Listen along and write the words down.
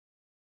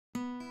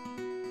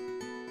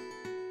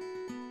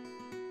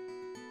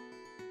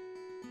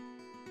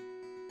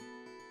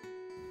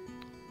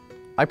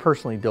I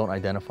personally don't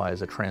identify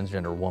as a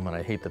transgender woman.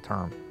 I hate the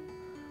term.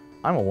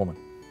 I'm a woman.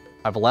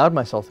 I've allowed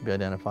myself to be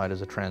identified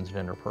as a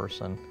transgender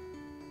person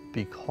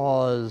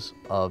because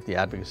of the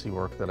advocacy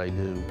work that I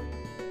do.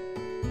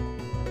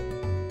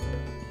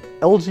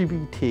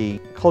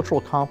 LGBT cultural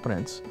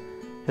competence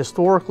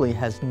historically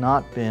has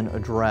not been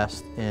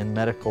addressed in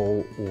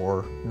medical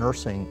or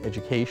nursing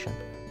education.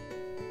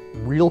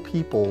 Real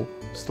people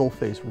still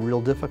face real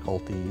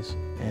difficulties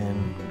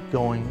in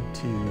going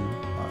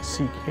to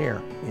seek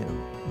care.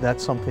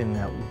 That's something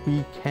that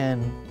we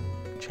can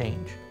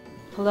change.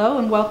 Hello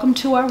and welcome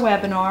to our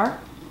webinar,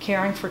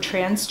 Caring for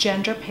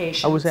Transgender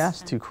Patients. I was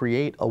asked to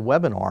create a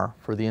webinar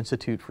for the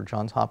Institute for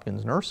Johns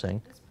Hopkins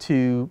Nursing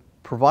to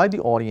provide the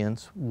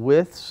audience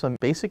with some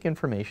basic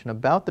information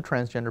about the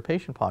transgender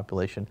patient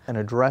population and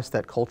address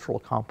that cultural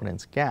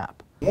competence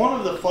gap. One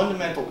of the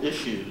fundamental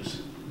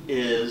issues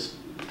is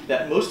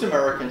that most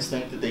Americans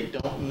think that they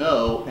don't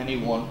know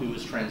anyone who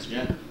is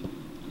transgender.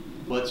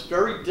 But it's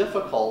very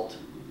difficult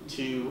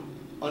to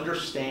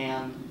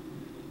understand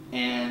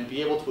and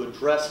be able to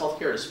address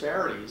healthcare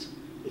disparities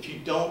if you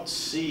don't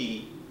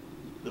see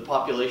the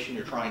population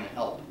you're trying to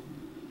help.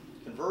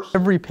 Conversely,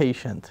 every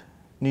patient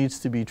needs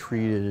to be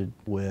treated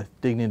with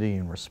dignity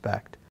and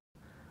respect.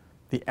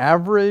 The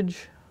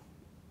average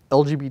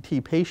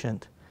LGBT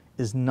patient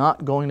is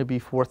not going to be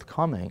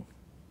forthcoming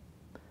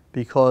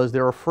because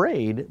they're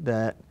afraid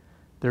that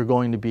they're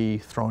going to be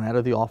thrown out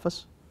of the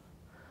office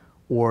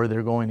or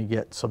they're going to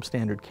get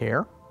substandard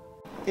care.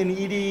 in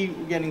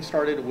ED, getting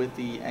started with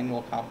the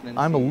annual competency.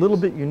 I'm a little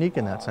bit unique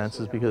in that sense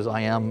is because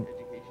I am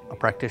a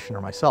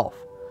practitioner myself.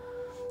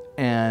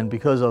 And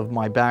because of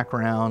my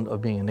background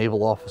of being a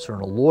naval officer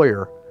and a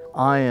lawyer,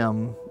 I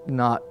am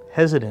not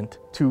hesitant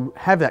to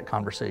have that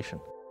conversation.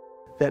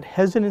 That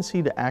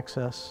hesitancy to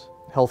access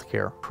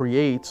healthcare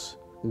creates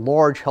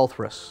large health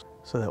risks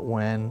so that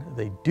when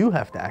they do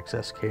have to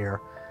access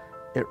care,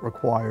 it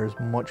requires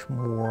much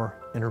more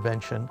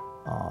intervention,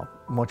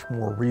 much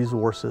more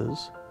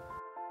resources.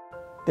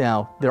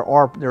 Now,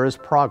 there is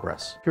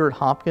progress. Here at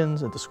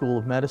Hopkins, at the School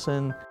of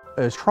Medicine,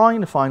 I was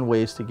trying to find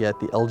ways to get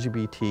the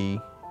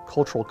LGBT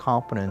cultural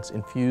competence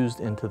infused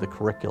into the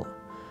curriculum.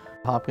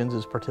 Hopkins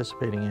is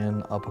participating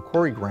in a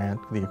PCORI grant,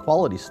 the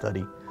Equality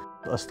Study,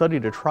 a study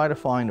to try to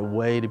find a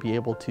way to be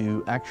able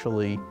to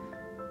actually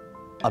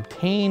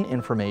obtain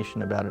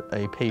information about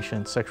a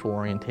patient's sexual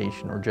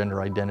orientation or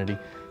gender identity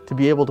to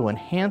be able to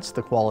enhance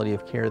the quality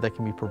of care that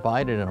can be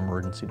provided in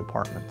emergency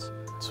departments.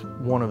 It's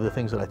one of the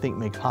things that I think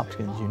makes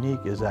Hopkins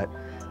unique is that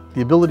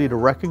the ability to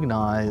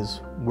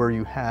recognize where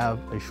you have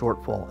a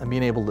shortfall and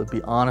being able to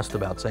be honest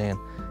about saying,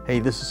 hey,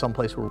 this is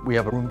someplace where we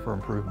have a room for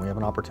improvement, we have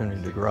an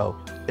opportunity to grow,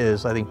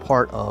 is I think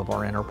part of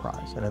our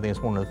enterprise. And I think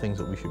it's one of the things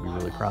that we should be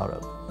really proud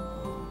of.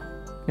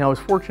 You know, I was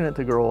fortunate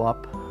to grow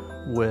up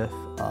with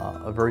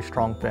a very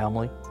strong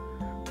family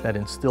that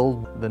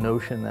instilled the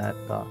notion that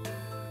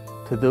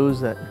to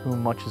those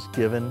whom much is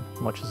given,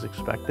 much is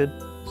expected.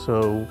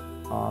 So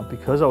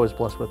because I was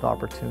blessed with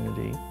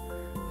opportunity,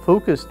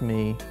 focused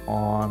me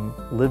on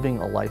living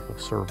a life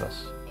of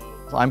service.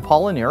 I'm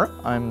Paula Neira.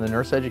 I'm the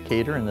nurse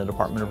educator in the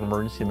Department of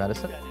Emergency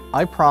Medicine.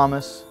 I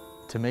promise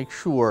to make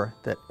sure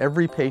that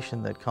every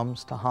patient that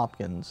comes to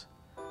Hopkins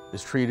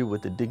is treated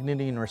with the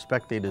dignity and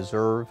respect they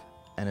deserve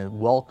and is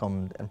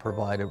welcomed and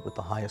provided with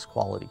the highest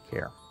quality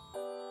care.